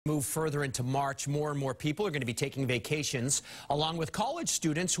Move further into March, more and more people are going to be taking vacations, along with college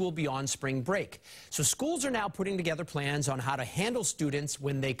students who will be on spring break. So schools are now putting together plans on how to handle students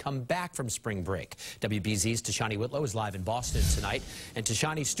when they come back from spring break. WBZ's Tashanea Whitlow is live in Boston tonight. And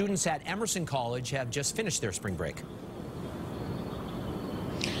Tashanea, students at Emerson College have just finished their spring break.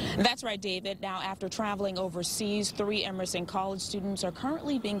 That's right, David. Now, after traveling overseas, 3 Emerson College students are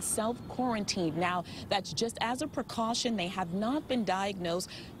currently being self-quarantined. Now, that's just as a precaution. They have not been diagnosed.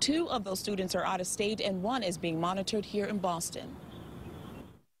 2 of those students are out of state, and 1 is being monitored here in Boston.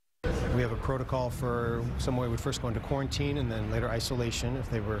 We have a protocol for someone who would first go into quarantine and then later isolation if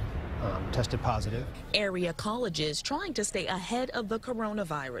they were tested positive. Area colleges trying to stay ahead of the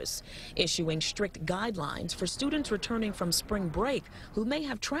coronavirus, issuing strict guidelines for students returning from spring break who may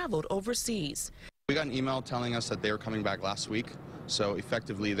have traveled overseas. We got an email telling us that they were coming back last week, so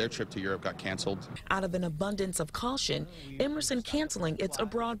effectively their trip to Europe got canceled. Out of an abundance of caution, Emerson canceling its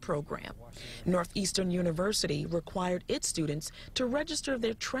abroad program. Northeastern University required its students to register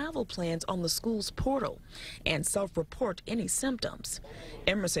their travel plans on the school's portal and self-report any symptoms.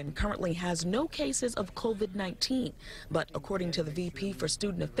 Emerson currently has no cases of COVID-19, but according to the VP for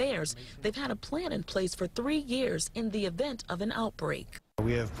Student Affairs, they've had a plan in place for 3 years in the event of an outbreak.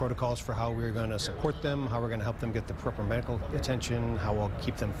 We have protocols for how we're going to support them, how we're going to help them get the proper medical attention, how we'll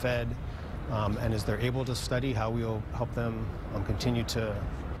keep them fed, and as they're able to study, how we'll help them continue to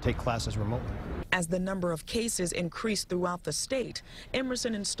take classes remotely. As the number of cases increase throughout the state,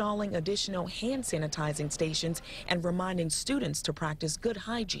 Emerson installing additional hand sanitizing stations and reminding students to practice good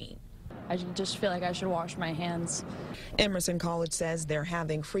hygiene. I just feel like I should wash my hands. Emerson College says they're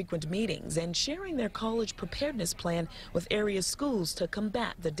having frequent meetings and sharing their college preparedness plan with area schools to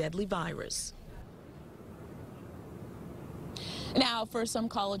combat the deadly virus. Now, for some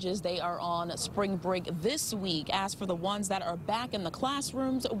colleges, they are on spring break this week. As for the ones that are back in the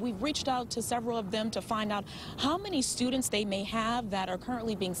classrooms, we've reached out to several of them to find out how many students they may have that are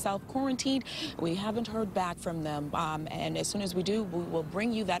currently being self-quarantined. We haven't heard back from them, and as soon as we do, we will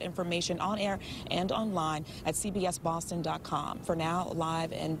bring you that information on air and online at cbsboston.com. For now,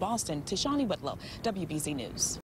 live in Boston, Tashanea Whitlow, WBZ News.